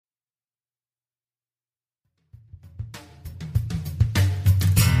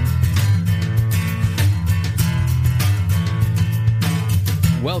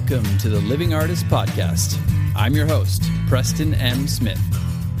Welcome to the Living Artist Podcast. I'm your host, Preston M. Smith.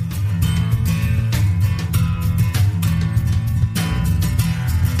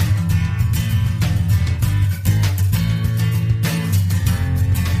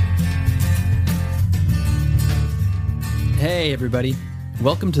 Hey, everybody.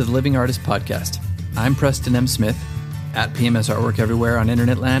 Welcome to the Living Artist Podcast. I'm Preston M. Smith, at PMS Artwork everywhere on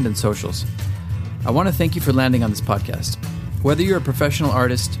internet land and socials. I want to thank you for landing on this podcast. Whether you're a professional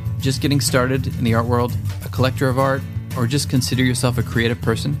artist, just getting started in the art world, a collector of art, or just consider yourself a creative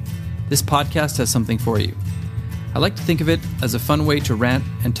person, this podcast has something for you. I like to think of it as a fun way to rant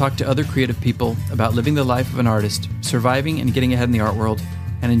and talk to other creative people about living the life of an artist, surviving and getting ahead in the art world,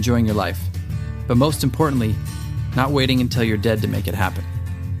 and enjoying your life. But most importantly, not waiting until you're dead to make it happen.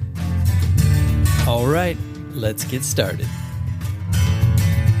 All right, let's get started.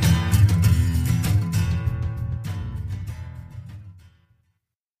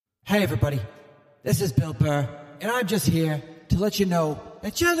 Hey everybody, this is Bill Burr, and I'm just here to let you know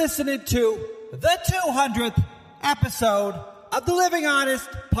that you're listening to the 200th episode of the Living Artist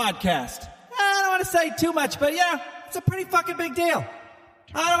Podcast. I don't want to say too much, but yeah, it's a pretty fucking big deal.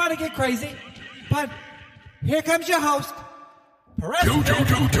 I don't want to get crazy, but here comes your host, Preston.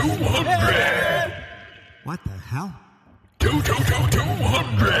 200! What the hell?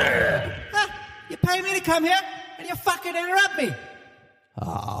 200! You pay me to come here, and you fucking interrupt me.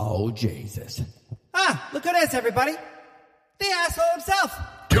 Oh, Jesus. Look at this, everybody. The asshole himself.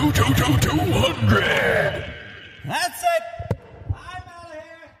 200! That's it. I'm out of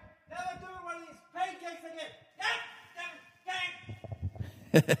here. Never doing one of these pancakes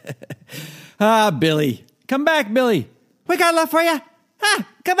again. Billy. Come back, Billy. We got love for you.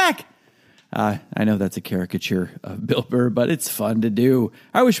 Come back. I know that's a caricature of Bill Burr, but it's fun to do.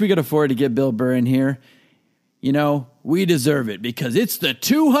 I wish we could afford to get Bill Burr in here. You know, we deserve it because it's the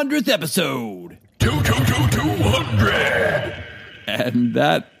 200th episode. 200! And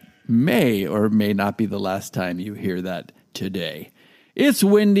that may or may not be the last time you hear that today. It's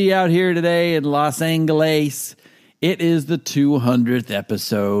windy out here today in Los Angeles. It is the 200th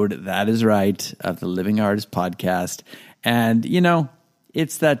episode, that is right, of the Living Artist Podcast. And, you know,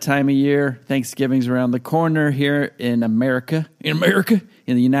 it's that time of year. Thanksgiving's around the corner here in America, in the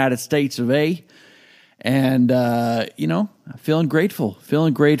United States of A. And, you know, feeling grateful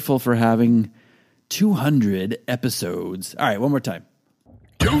for having 200 episodes. All right, one more time.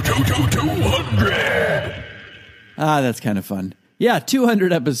 200! That's kind of fun. Yeah,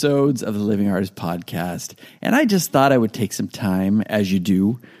 200 episodes of the Living Artist Podcast. And I just thought I would take some time, as you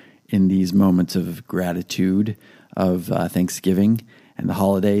do in these moments of gratitude of Thanksgiving and the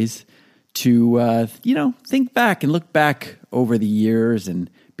holidays, to, you know, think back and look back over the years and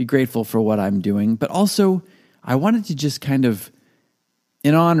be grateful for what I'm doing. But also, I wanted to just kind of,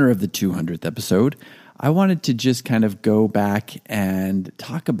 in honor of the 200th episode, I wanted to just kind of go back and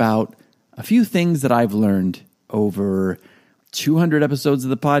talk about a few things that I've learned over 200 episodes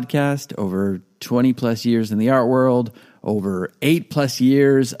of the podcast, over 20 plus years in the art world, over 8 plus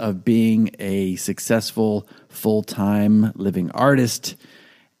years of being a successful full-time living artist.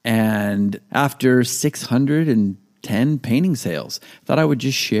 And after 610 painting sales, I thought I would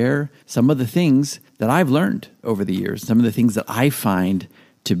just share some of the things that I've learned over the years, some of the things that I find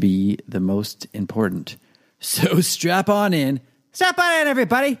to be the most important. So strap on in,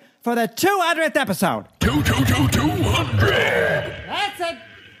 everybody, for the 200th episode. 200! That's it.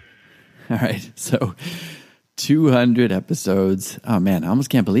 All right, so 200 episodes. Oh man, I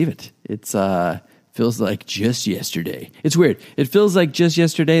almost can't believe it. It's feels like just yesterday. It's weird. It feels like just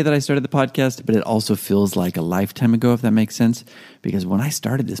yesterday that I started the podcast, but it also feels like a lifetime ago, if that makes sense. Because when I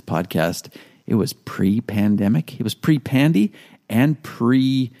started this podcast, it was pre-pandemic. It was pre-pandy and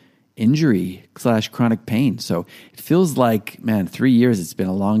pre-injury / chronic pain. So it feels like, man, 3 years. It's been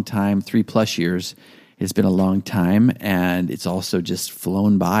a long time. 3+ years. It's been a long time, and it's also just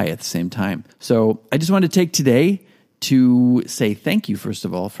flown by at the same time. So I just wanted to take today to say thank you, first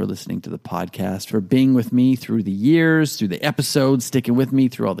of all, for listening to the podcast, for being with me through the years, through the episodes, sticking with me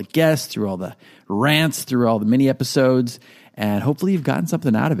through all the guests, through all the rants, through all the mini episodes. And hopefully you've gotten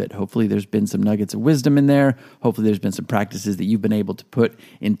something out of it. Hopefully there's been some nuggets of wisdom in there. Hopefully there's been some practices that you've been able to put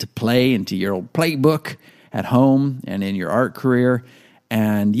into play, into your old playbook at home and in your art career.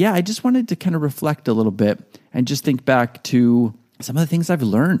 And yeah, I just wanted to kind of reflect a little bit and just think back to some of the things I've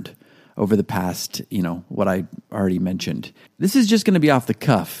learned over the past, you know, what I already mentioned. This is just going to be off the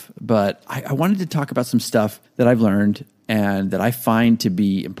cuff, but I wanted to talk about some stuff that I've learned and that I find to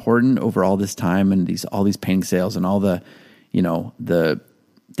be important over all this time and all these painting sales and all the, you know, the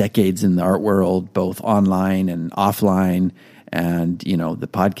decades in the art world, both online and offline, and, the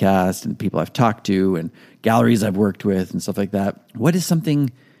podcast and people I've talked to and galleries I've worked with and stuff like that. What is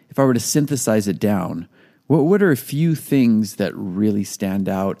something, if I were to synthesize it down, what are a few things that really stand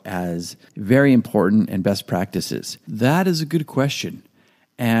out as very important and best practices? That is a good question.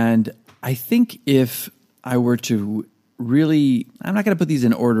 And I think if I were to really, I'm not going to put these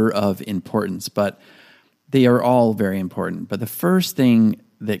in order of importance, but they are all very important. But the first thing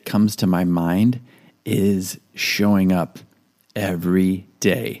that comes to my mind is showing up every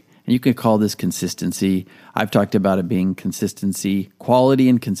day. And you could call this consistency. I've talked about it being consistency, quality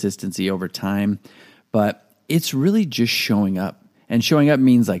and consistency over time. But it's really just showing up. And showing up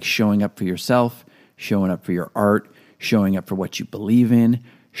means like showing up for yourself, showing up for your art, showing up for what you believe in,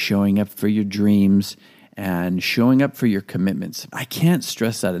 showing up for your dreams, and showing up for your commitments. I can't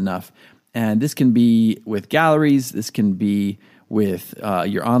stress that enough. And this can be with galleries. This can be with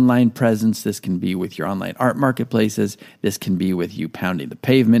your online presence. This can be with your online art marketplaces. This can be with you pounding the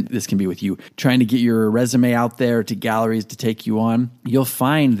pavement. This can be with you trying to get your resume out there to galleries to take you on. You'll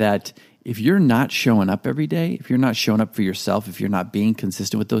find that if you're not showing up every day, if you're not showing up for yourself, if you're not being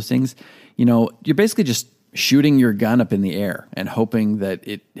consistent with those things, you're basically just shooting your gun up in the air and hoping that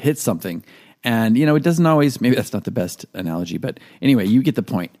it hits something. And, it doesn't always, maybe that's not the best analogy, but anyway, you get the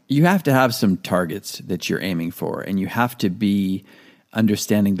point. You have to have some targets that you're aiming for, and you have to be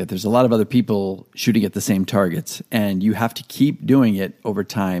understanding that there's a lot of other people shooting at the same targets, and you have to keep doing it over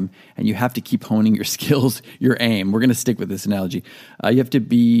time, and you have to keep honing your skills, your aim. We're going to stick with this analogy. You have to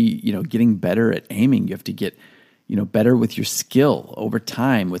be, getting better at aiming. You have to get, better with your skill over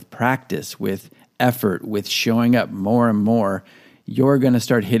time, with practice, with effort, with showing up more and more. You're going to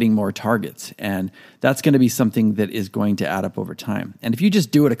start hitting more targets. And that's going to be something that is going to add up over time. And if you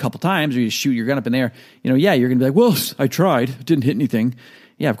just do it a couple times or you shoot your gun up in the air, you're going to be like, well, I tried, didn't hit anything.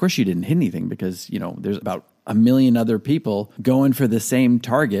 Yeah, of course you didn't hit anything because, there's about 1 million other people going for the same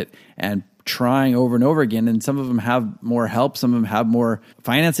target and trying over and over again. And some of them have more help. Some of them have more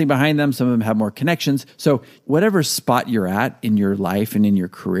financing behind them. Some of them have more connections. So whatever spot you're at in your life and in your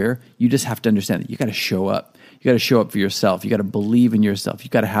career, you just have to understand that you got to show up. You got to show up for yourself. You got to believe in yourself.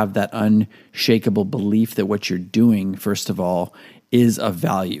 You got to have that unshakable belief that what you're doing, first of all, is of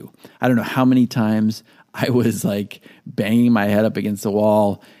value. I don't know how many times I was like banging my head up against the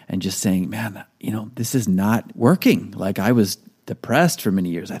wall and just saying, man, this is not working. Like I was depressed for many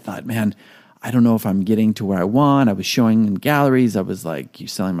years. I thought, man, I don't know if I'm getting to where I want. I was showing in galleries. I was like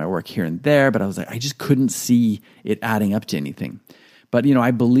selling my work here and there, but I was like, I just couldn't see it adding up to anything. But, I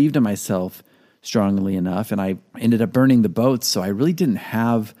believed in myself strongly enough, and I ended up burning the boats, so I really didn't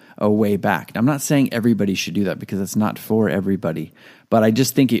have a way back. Now, I'm not saying everybody should do that because it's not for everybody, but I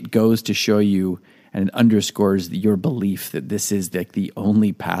just think it goes to show you and it underscores your belief that this is like the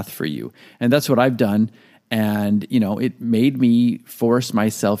only path for you. And that's what I've done. And, it made me force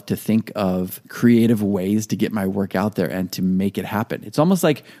myself to think of creative ways to get my work out there and to make it happen. It's almost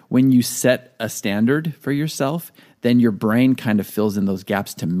like when you set a standard for yourself, then your brain kind of fills in those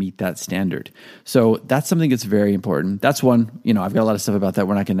gaps to meet that standard. So that's something that's very important. That's one, I've got a lot of stuff about that.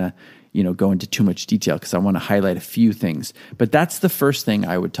 We're not going to, go into too much detail because I want to highlight a few things. But that's the first thing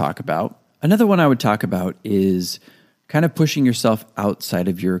I would talk about. Another one I would talk about is kind of pushing yourself outside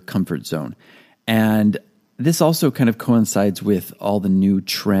of your comfort zone. And this also kind of coincides with all the new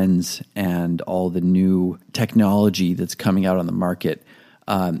trends and all the new technology that's coming out on the market.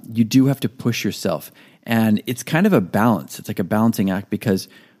 You do have to push yourself. And it's kind of a balance. It's like a balancing act because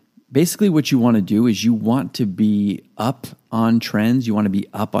basically what you want to do is you want to be up on trends. You want to be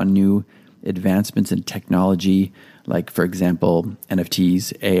up on new advancements in technology, like, for example,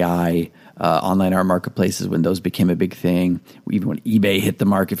 NFTs, AI, online art marketplaces, when those became a big thing, even when eBay hit the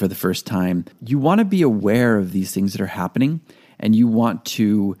market for the first time. You want to be aware of these things that are happening, and you want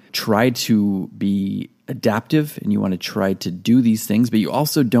to try to be adaptive, and you want to try to do these things, but you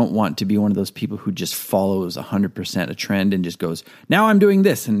also don't want to be one of those people who just follows 100% a trend and just goes, now I'm doing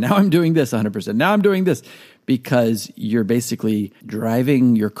this, and now I'm doing this 100%, now I'm doing this, because you're basically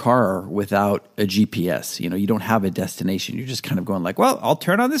driving your car without a GPS. You don't have a destination. You're just kind of going like, well, I'll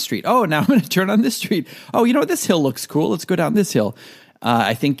turn on this street. Oh, now I'm going to turn on this street. Oh, this hill looks cool. Let's go down this hill.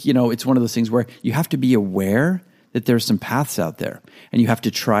 I think, it's one of those things where you have to be aware that there's some paths out there and you have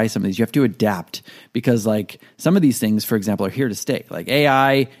to try some of these. You have to adapt because like some of these things, for example, are here to stay. Like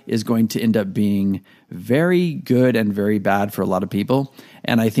AI is going to end up being very good and very bad for a lot of people.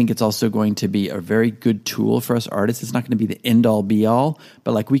 And I think it's also going to be a very good tool for us artists. It's not going to be the end all be all,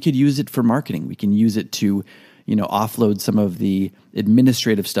 but like we could use it for marketing. We can use it to, offload some of the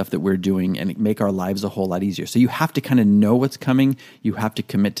administrative stuff that we're doing and make our lives a whole lot easier. So you have to kind of know what's coming. You have to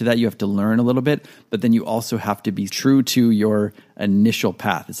commit to that. You have to learn a little bit, but then you also have to be true to your initial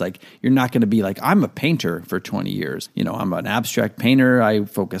path. It's like, you're not going to be like, I'm a painter for 20 years. I'm an abstract painter. I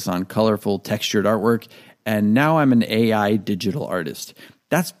focus on colorful textured artwork. And now I'm an AI digital artist.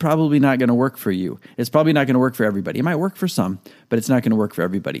 That's probably not going to work for you. It's probably not going to work for everybody. It might work for some, but it's not going to work for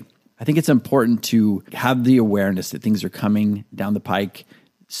everybody. I think it's important to have the awareness that things are coming down the pike.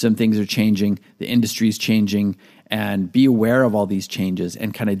 Some things are changing. The industry is changing, and be aware of all these changes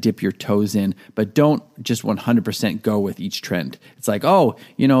and kind of dip your toes in, but don't just 100% go with each trend. It's like,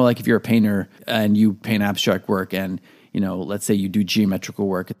 like if you're a painter and you paint abstract work and let's say you do geometrical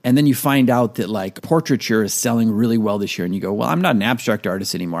work, and then you find out that like portraiture is selling really well this year, and you go, well, I'm not an abstract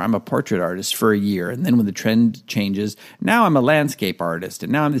artist anymore. I'm a portrait artist for a year. And then when the trend changes, now I'm a landscape artist.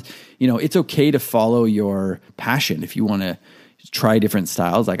 And now I'm it's okay to follow your passion if you want to try different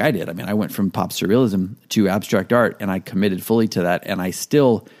styles like I did. I mean, I went from pop surrealism to abstract art, and I committed fully to that. And I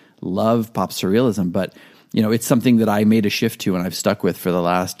still love pop surrealism, but it's something that I made a shift to and I've stuck with for the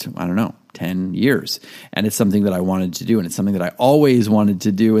last, 10 years. And it's something that I wanted to do. And it's something that I always wanted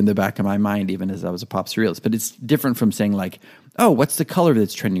to do in the back of my mind, even as I was a pop surrealist. But it's different from saying like, oh, what's the color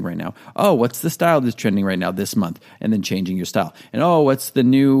that's trending right now? Oh, what's the style that's trending right now this month? And then changing your style. And oh, what's the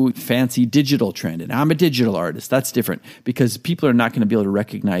new fancy digital trend? And I'm a digital artist. That's different because people are not going to be able to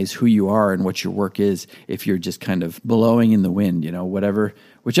recognize who you are and what your work is if you're just kind of blowing in the wind,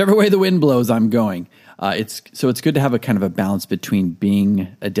 whichever way the wind blows, I'm going. It's good to have a kind of a balance between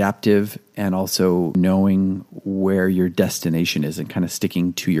being adaptive and also knowing where your destination is and kind of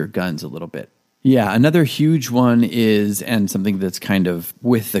sticking to your guns a little bit. Yeah, another huge one is, and something that's kind of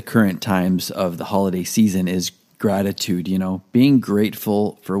with the current times of the holiday season, is gratitude, being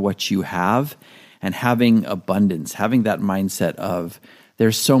grateful for what you have and having abundance, having that mindset of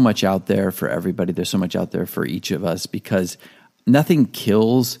there's so much out there for everybody. There's so much out there for each of us, because nothing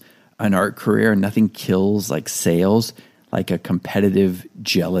kills an art career, nothing kills like sales like a competitive,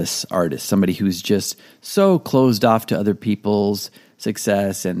 jealous artist, somebody who's just so closed off to other people's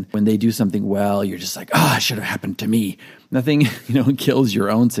success. And when they do something well, you're just like, it should have happened to me. Nothing, kills your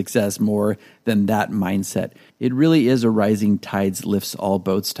own success more than that mindset. It really is a rising tides lifts all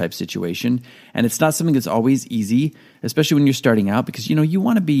boats type situation. And it's not something that's always easy, especially when you're starting out, because, you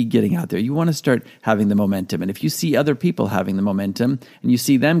want to be getting out there. You want to start having the momentum. And if you see other people having the momentum and you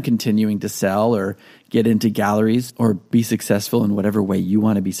see them continuing to sell or get into galleries or be successful in whatever way you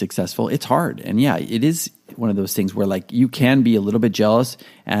want to be successful, it's hard. And yeah, it is one of those things where like you can be a little bit jealous,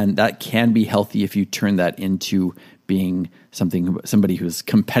 and that can be healthy if you turn that into being somebody who's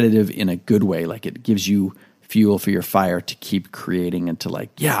competitive in a good way. Like it gives you fuel for your fire to keep creating and to like,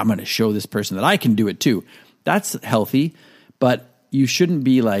 yeah, I'm going to show this person that I can do it too. That's healthy, but you shouldn't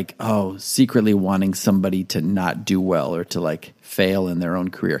be like, secretly wanting somebody to not do well or to like fail in their own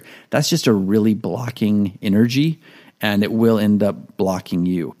career. That's just a really blocking energy, and it will end up blocking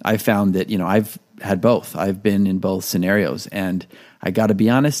you. I found that, I've had both. I've been in both scenarios, and I got to be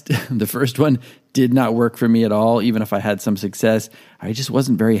honest, the first one did not work for me at all. Even if I had some success, I just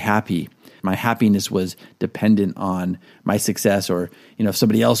wasn't very happy. My happiness was dependent on my success, or, if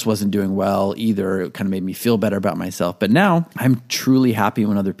somebody else wasn't doing well either, it kind of made me feel better about myself. But now I'm truly happy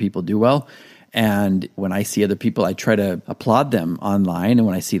when other people do well. And when I see other people, I try to applaud them online. And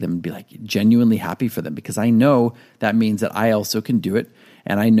when I see them, be like genuinely happy for them, because I know that means that I also can do it.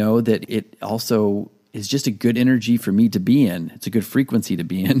 And I know that it also is just a good energy for me to be in. It's a good frequency to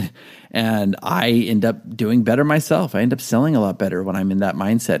be in. And I end up doing better myself. I end up selling a lot better when I'm in that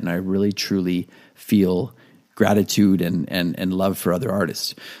mindset. And I really, truly feel gratitude and love for other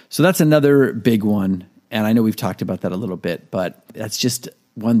artists. So that's another big one. And I know we've talked about that a little bit, but that's just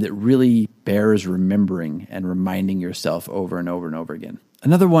one that really bears remembering and reminding yourself over and over and over again.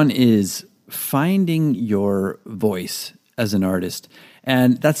 Another one is finding your voice as an artist.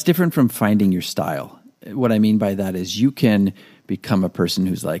 And that's different from finding your style. What I mean by that is you can become a person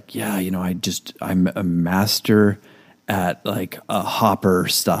who's like, I'm a master at like a Hopper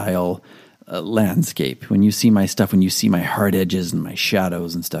style landscape. When you see my stuff, when you see my hard edges and my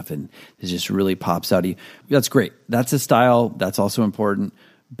shadows and stuff, and it just really pops out of you, that's great. That's a style. That's also important.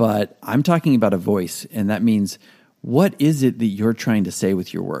 But I'm talking about a voice, and that means what is it that you're trying to say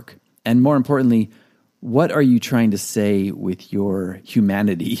with your work? And more importantly, what are you trying to say with your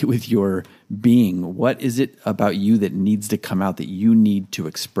humanity, with your being? What is it about you that needs to come out, that you need to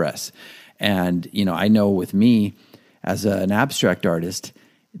express? And, I know with me as an abstract artist,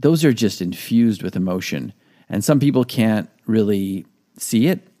 those are just infused with emotion. And some people can't really see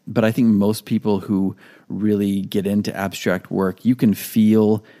it, but I think most people who really get into abstract work, you can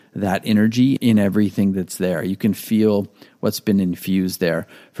feel that energy in everything that's there. You can feel what's been infused there.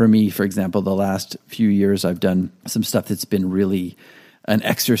 For me, for example, the last few years, I've done some stuff that's been really an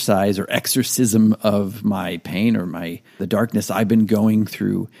exercise or exorcism of my pain or the darkness I've been going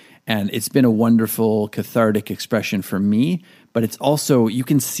through. And it's been a wonderful cathartic expression for me, but it's also, you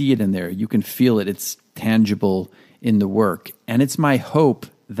can see it in there. You can feel it. It's tangible in the work. And it's my hope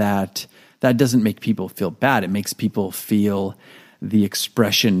that that doesn't make people feel bad. It makes people feel the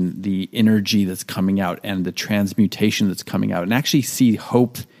expression, the energy that's coming out and the transmutation that's coming out, and actually see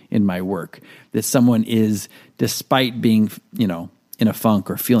hope in my work, that someone is, despite being, in a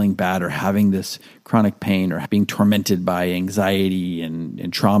funk or feeling bad or having this chronic pain or being tormented by anxiety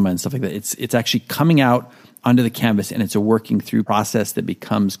and trauma and stuff like that, it's actually coming out onto the canvas, and it's a working through process that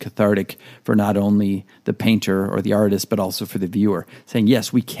becomes cathartic for not only the painter or the artist, but also for the viewer, saying,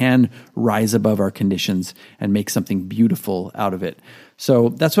 yes, we can rise above our conditions and make something beautiful out of it. So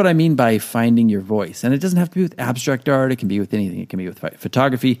that's what I mean by finding your voice. And it doesn't have to be with abstract art. It can be with anything. It can be with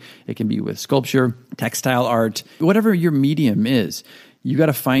photography. It can be with sculpture, textile art, whatever your medium is. You got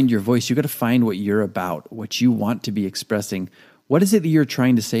to find your voice. You got to find what you're about, what you want to be expressing. What is it that you're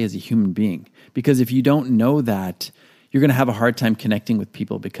trying to say as a human being? Because if you don't know that, you're going to have a hard time connecting with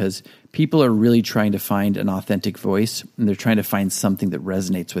people, because people are really trying to find an authentic voice, and they're trying to find something that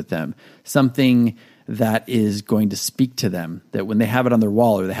resonates with them, something that is going to speak to them, that when they have it on their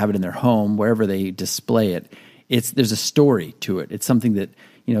wall or they have it in their home, wherever they display it, there's a story to it. It's something that,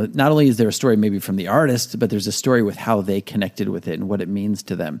 not only is there a story maybe from the artist, but there's a story with how they connected with it and what it means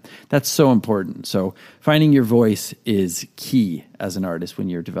to them. That's so important. So finding your voice is key as an artist when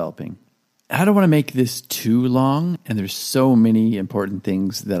you're developing. I don't want to make this too long, and there's so many important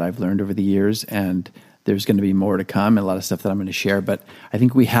things that I've learned over the years, and there's going to be more to come, and a lot of stuff that I'm going to share, but I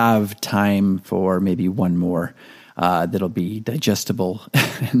think we have time for maybe one more that'll be digestible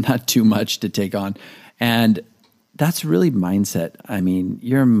and not too much to take on. And that's really mindset. I mean,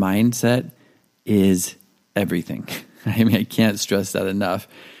 your mindset is everything. I can't stress that enough.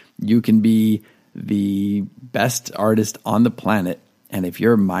 You can be the best artist on the planet, and if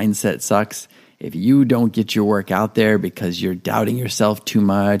your mindset sucks, if you don't get your work out there because you're doubting yourself too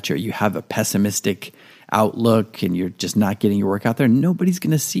much, or you have a pessimistic outlook and you're just not getting your work out there, nobody's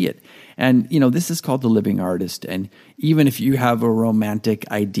going to see it. And, this is called the living artist. And even if you have a romantic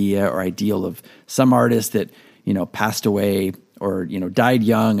idea or ideal of some artist that, passed away or, died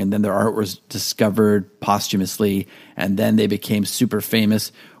young, and then their art was discovered posthumously, and then they became super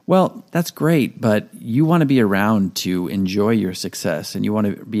famous, well, that's great, but you want to be around to enjoy your success, and you want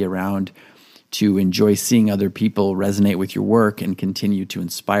to be around to enjoy seeing other people resonate with your work and continue to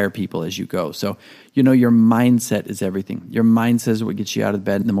inspire people as you go. So, your mindset is everything. Your mindset is what gets you out of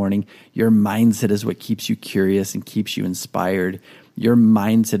bed in the morning. Your mindset is what keeps you curious and keeps you inspired. Your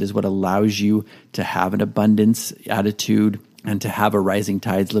mindset is what allows you to have an abundance attitude and to have a rising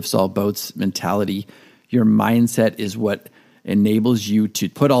tides lifts all boats mentality. Your mindset is what enables you to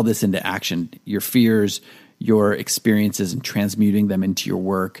put all this into action, your fears, your experiences, and transmuting them into your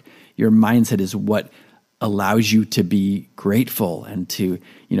work. Your mindset is what allows you to be grateful and to,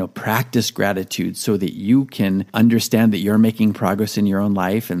 practice gratitude so that you can understand that you're making progress in your own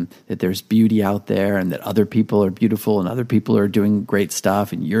life, and that there's beauty out there, and that other people are beautiful and other people are doing great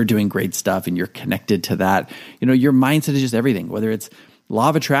stuff, and you're doing great stuff, and you're connected to that. Your mindset is just everything, whether it's law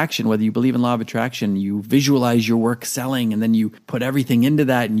of attraction, whether you believe in law of attraction, you visualize your work selling, and then you put everything into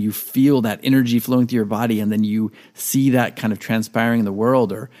that, and you feel that energy flowing through your body, and then you see that kind of transpiring in the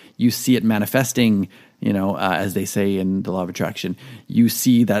world, or you see it manifesting, as they say in the law of attraction. You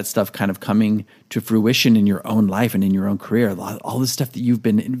see that stuff kind of coming to fruition in your own life and in your own career. All the stuff that you've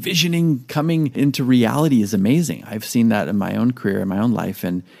been envisioning coming into reality is amazing. I've seen that in my own career, in my own life,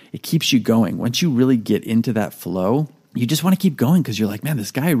 and it keeps you going. Once you really get into that flow, you just want to keep going, because you're like, man,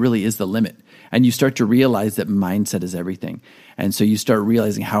 this guy really is the limit. And you start to realize that mindset is everything. And so you start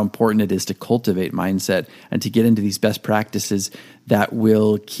realizing how important it is to cultivate mindset and to get into these best practices that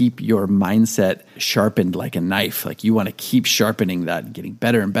will keep your mindset sharpened like a knife. Like, you want to keep sharpening that and getting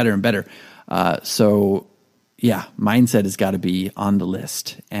better and better and better. So mindset has got to be on the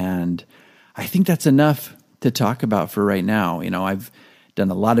list. And I think that's enough to talk about for right now. I've done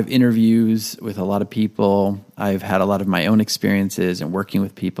a lot of interviews with a lot of people. I've had a lot of my own experiences and working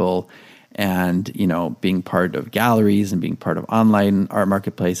with people, and, being part of galleries and being part of online art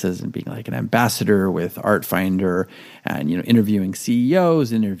marketplaces and being like an ambassador with Artfinder, and, interviewing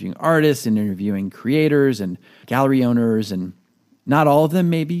CEOs, interviewing artists, and interviewing creators and gallery owners. And not all of them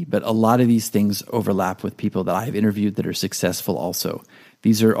maybe, but a lot of these things overlap with people that I've interviewed that are successful also.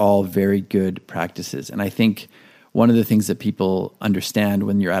 These are all very good practices. And I think one of the things that people understand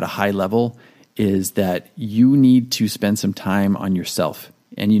when you're at a high level is that you need to spend some time on yourself,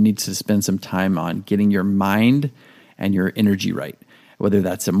 and you need to spend some time on getting your mind and your energy right, whether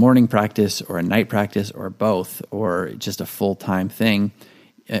that's a morning practice or a night practice or both, or just a full-time thing.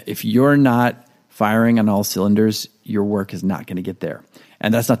 If you're not firing on all cylinders, your work is not going to get there.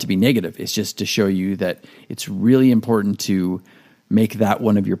 And that's not to be negative. It's just to show you that it's really important to make that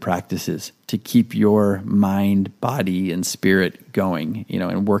one of your practices, to keep your mind, body, and spirit going,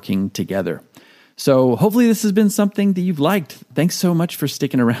 and working together. So hopefully this has been something that you've liked. Thanks so much for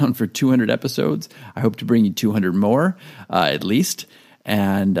sticking around for 200 episodes. I hope to bring you 200 more, at least.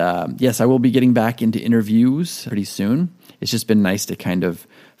 And yes, I will be getting back into interviews pretty soon. It's just been nice to kind of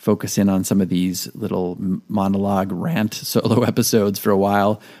focus in on some of these little monologue rant solo episodes for a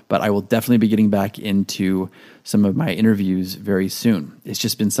while, but I will definitely be getting back into some of my interviews very soon. It's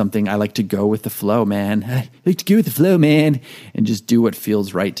just been something I like to go with the flow, man. I like to go with the flow, man, and just do what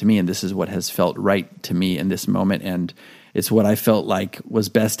feels right to me. And this is what has felt right to me in this moment. And it's what I felt like was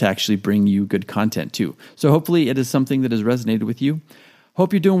best to actually bring you good content too. So hopefully it is something that has resonated with you.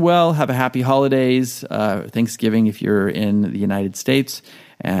 Hope you're doing well. Have a happy holidays, Thanksgiving if you're in the United States,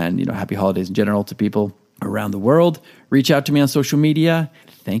 and happy holidays in general to people around the world. Reach out to me on social media.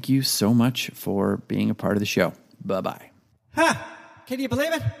 Thank you so much for being a part of the show. Bye-bye. Ha! Can you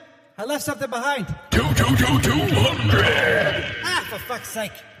believe it? I left something behind. 200. Ah, for fuck's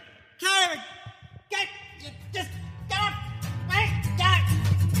sake. Can't even just get up. Wait, get.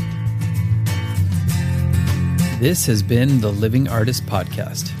 This has been the Living Artist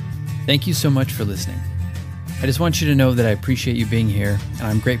Podcast. Thank you so much for listening. I just want you to know that I appreciate you being here, and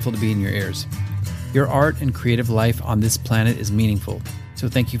I'm grateful to be in your ears. Your art and creative life on this planet is meaningful, so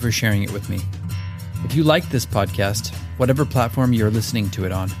thank you for sharing it with me. If you like this podcast, whatever platform you're listening to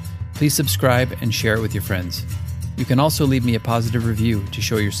it on, please subscribe and share it with your friends. You can also leave me a positive review to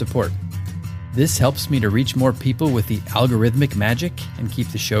show your support. This helps me to reach more people with the algorithmic magic and keep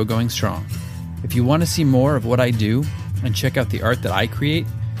the show going strong. If you want to see more of what I do and check out the art that I create,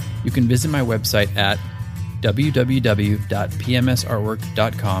 you can visit my website at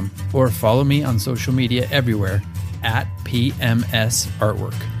www.pmsartwork.com or follow me on social media everywhere at PMS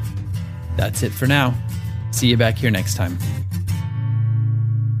Artwork. That's it for now. See you back here next time.